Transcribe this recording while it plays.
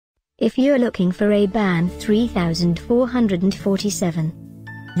if you're looking for Ray-Ban 3447.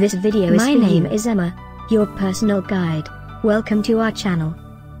 This video is for you. My name is Emma, your personal guide. Welcome to our channel.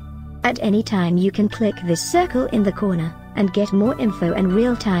 At any time you can click this circle in the corner, and get more info and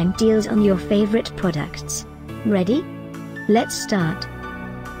real-time deals on your favorite products. Ready? Let's start.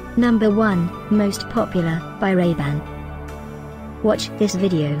 Number 1, Most Popular, by Ray-Ban. Watch this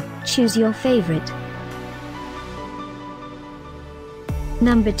video, choose your favorite.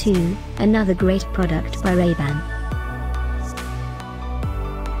 Number 2, another great product by Ray-Ban.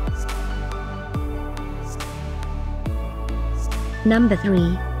 Number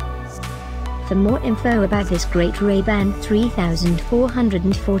 3. For more info about this great Ray-Ban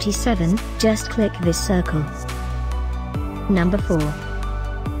 3447, just click this circle. Number 4.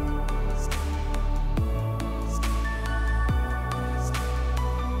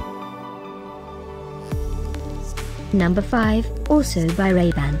 Number 5, also by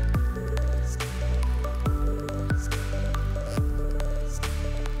Ray-Ban.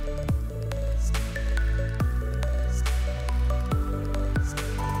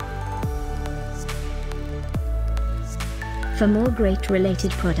 For more great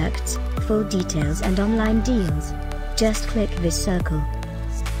related products, full details and online deals, just click this circle.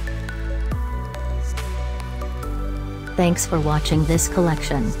 Thanks for watching this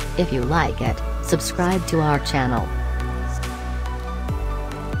collection. If you like it, subscribe to our channel.